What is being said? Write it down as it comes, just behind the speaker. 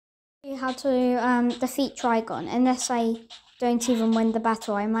how to defeat Trigon. Unless I don't even win the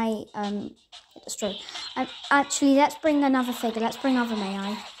battle, I might get destroyed. Actually, let's bring another figure. Let's bring other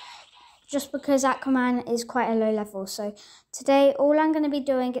May. Just because Aquaman is quite a low level. So today, all I'm going to be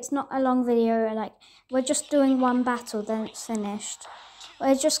doing, it's not a long video. Like, we're just doing one battle, then it's finished.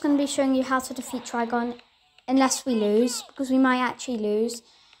 We're just going to be showing you how to defeat Trigon, unless we lose, because we might actually lose.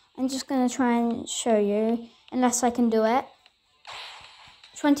 I'm just going to try and show you, unless I can do it.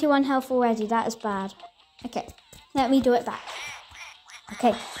 21 health already, that is bad. Okay, let me do it back.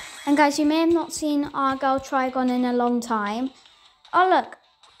 Okay, and guys, you may have not seen Argyle Trigon in a long time. Oh look,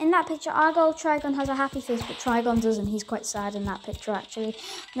 in that picture, Argyle Trigon has a happy face, but Trigon doesn't. He's quite sad in that picture, actually.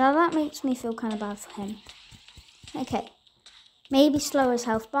 Now that makes me feel kind of bad for him. Okay, maybe slow his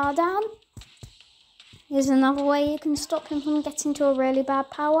health bar down. Here's another way you can stop him from getting to a really bad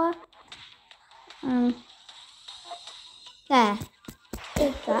power. There.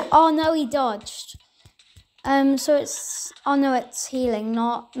 Did that. Oh no, he dodged. So it's, oh no, it's healing,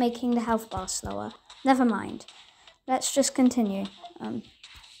 not making the health bar slower. Never mind. Let's just continue.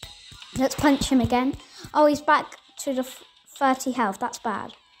 Let's punch him again. Oh, he's back to the 30 health. That's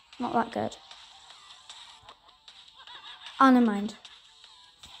bad. Not that good. Oh, never mind.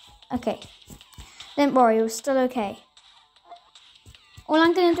 Okay. Don't worry, we're still okay. All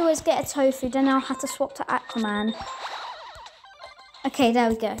I'm going to do is get a tofu, then I'll have to swap to Aquaman. Okay, there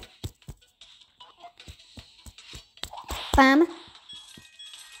we go. Bam.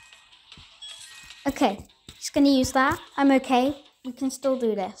 Okay, just going to use that. I'm okay. We can still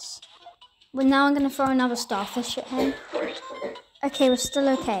do this. But now I'm going to throw another starfish at him. Okay, we're still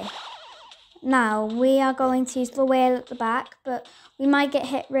okay. Now, we are going to use the whale at the back, but we might get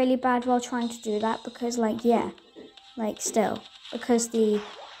hit really bad while trying to do that because, still. Because the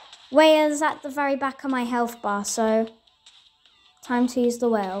whale is at the very back of my health bar, so time to use the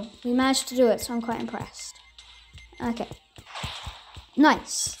whale. We managed to do it, so I'm quite impressed. Okay.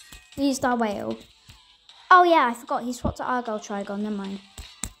 Nice. We used our whale. Oh yeah, I forgot. He swapped to Argyle Trigon. Never mind.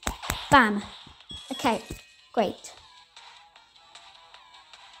 Bam. Okay. Great.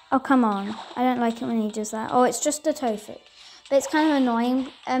 Oh, come on. I don't like it when he does that. Oh, it's just the tofu. But it's kind of annoying.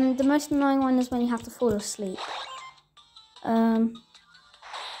 The most annoying one is when you have to fall asleep. Oh,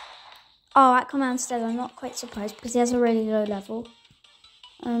 Aquaman's dead. I'm not quite surprised because he has a really low level.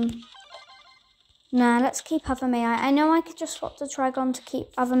 Nah, let's keep other May. I know I could just swap the Trigon to keep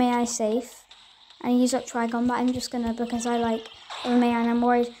other May safe and use up Trigon, but I'm just gonna, because I like other May and I'm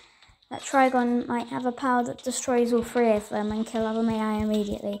worried that Trigon might have a power that destroys all three of them and kill other May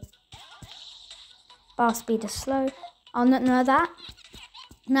immediately. Bar speed is slow. I'll not know that.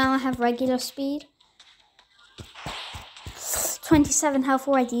 Now I have regular speed. 27 health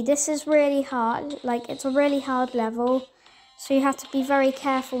already. This is really hard. Like, it's a really hard level. So you have to be very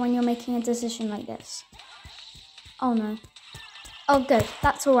careful when you're making a decision like this. Oh no. Oh good.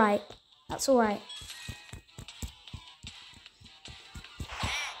 That's alright. That's alright.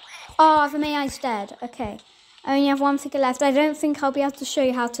 Oh, the Mayai's dead. Okay. I only have one figure left. I don't think I'll be able to show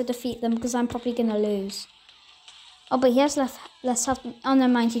you how to defeat them because I'm probably going to lose. Oh, but he has less health. Oh,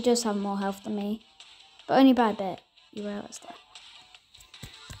 never mind. He does have more health than me. But only by a bit. You realise that.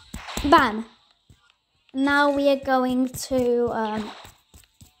 Bam. Now we are going to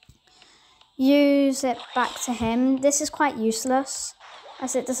use it back to him. This is quite useless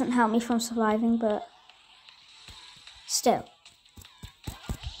as it doesn't help me from surviving, but still.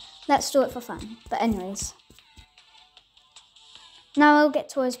 Let's do it for fun. But anyways. Now I'll get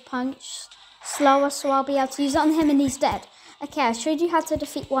to his punch slower, so I'll be able to use it on him and he's dead. Okay, I showed you how to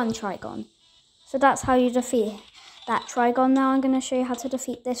defeat one Trigon. So that's how you defeat that Trigon. Now I'm going to show you how to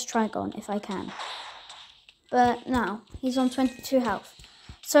defeat this Trigon, if I can. But now, he's on 22 health.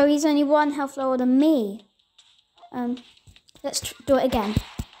 So he's only 1 health lower than me. Let's do it again.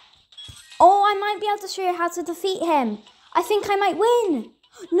 Oh, I might be able to show you how to defeat him. I think I might win.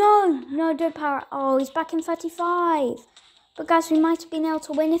 No, don't power. Oh, he's back in 35. But guys, we might have been able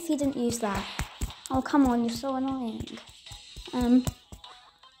to win if he didn't use that. Oh, come on, you're so annoying.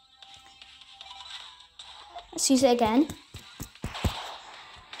 Let's use it again.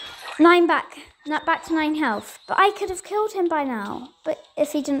 9 back. Not back to 9 health. But I could have killed him by now. But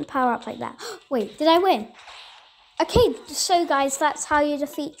if he didn't power up like that. Wait, did I win? Okay, so guys, that's how you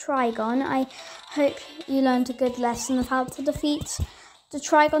defeat Trigon. I hope you learned a good lesson of how to defeat the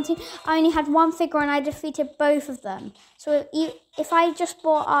Trigon team. I only had one figure and I defeated both of them. So if I just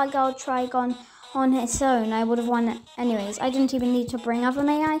bought Argyle Trigon on its own, I would have won it anyways. I didn't even need to bring other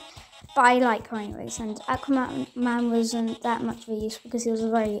May. But I like her anyways, and Aquaman wasn't that much of a use because he was a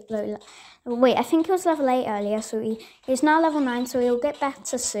very low wait, I think he was level 8 earlier, so he's now level 9, so he'll get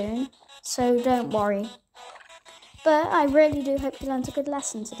better soon. So don't worry. But I really do hope you learned a good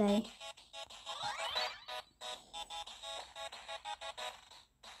lesson today.